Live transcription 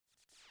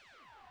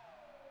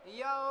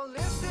Yo,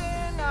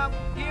 listen up,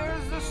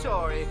 here's the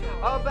story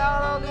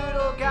about a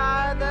little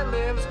guy that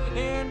lives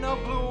in a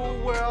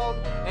blue world.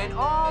 And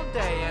all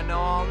day and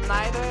all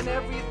night and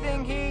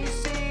everything he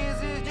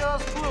sees is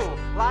just blue.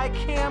 Like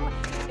him,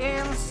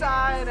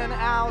 inside and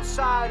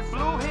outside.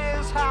 Blue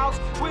his house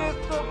with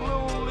a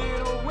blue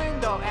little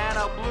window and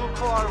a blue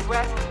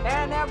Corvette.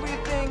 And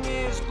everything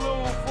is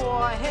blue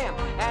for him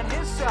and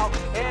himself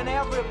and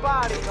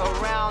everybody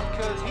around.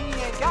 Cause he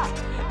ain't got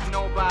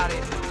nobody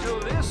to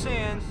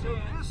listen.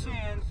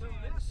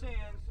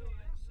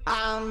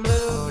 I'm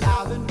blue,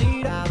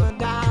 da-ba-dee,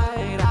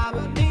 da-ba-die,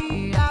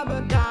 da-ba-dee,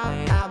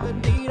 da-ba-die,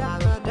 da-ba-dee,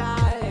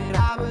 da-ba-die,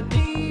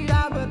 da-ba-dee,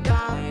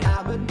 da-ba-die,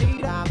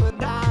 da-ba-dee,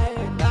 da-ba-die,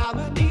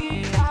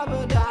 da-ba-dee,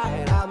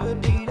 da-ba-die,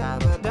 da-ba-dee,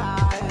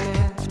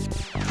 da-ba-die.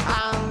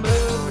 I'm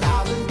blue,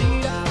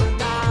 da-ba-dee,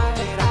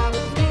 da-ba-die,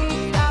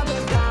 da-ba-dee,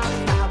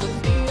 da-ba-die,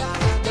 da-ba-dee,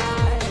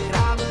 da-ba-die,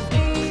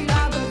 da-ba-dee,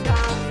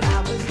 da-ba-die,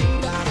 da-ba-dee,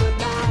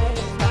 da-ba-die,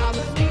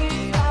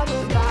 da-ba-dee,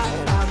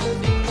 da-ba-die,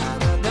 da-ba-dee,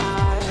 da-ba-die.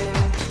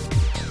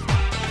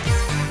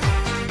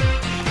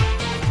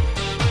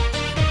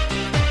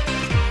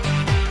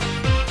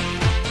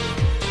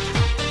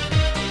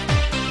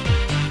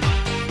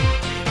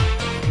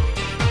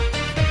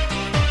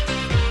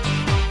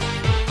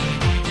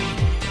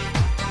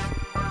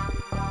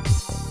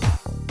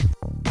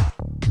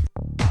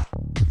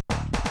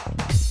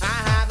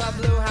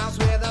 Blue house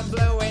with a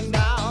blue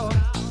window.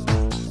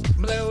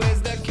 Blue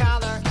is the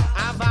color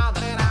of all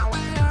that I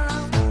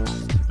wear.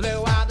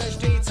 Blue are the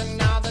streets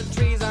and all the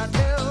trees are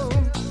too.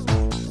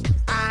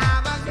 I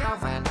have a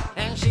girlfriend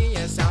and she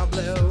is so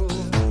blue.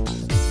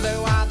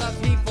 Blue are the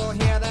people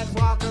here that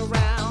walk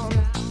around.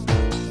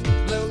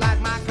 Blue like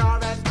my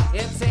Corvette,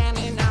 it's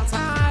standing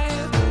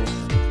outside.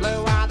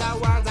 Blue are the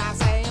words I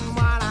say and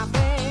what I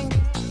think.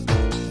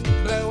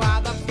 Blue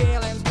are the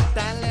feelings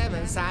that live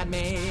inside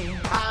me.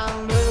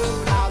 I'm blue.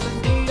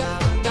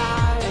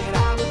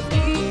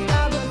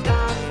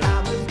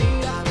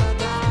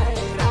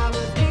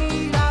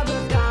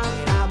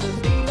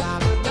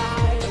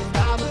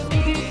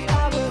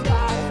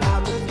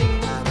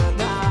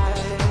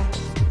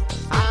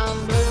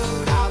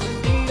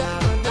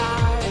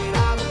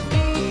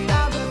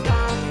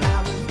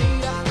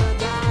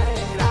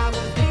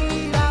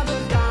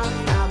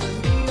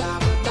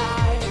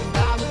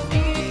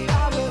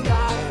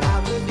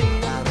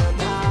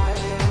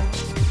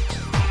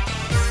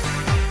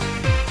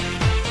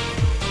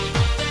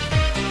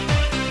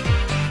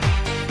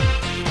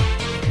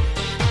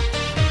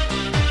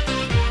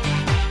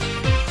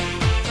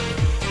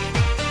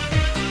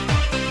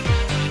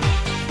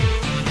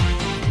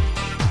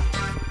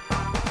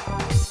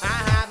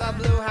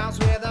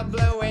 With a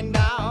blue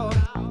window.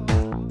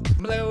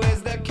 Blue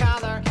is the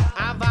color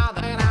of all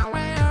that I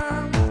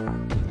wear.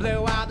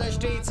 Blue are the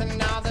streets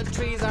and all the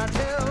trees are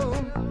too.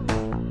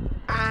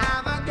 I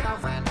have a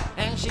girlfriend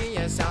and she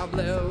is so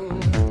blue.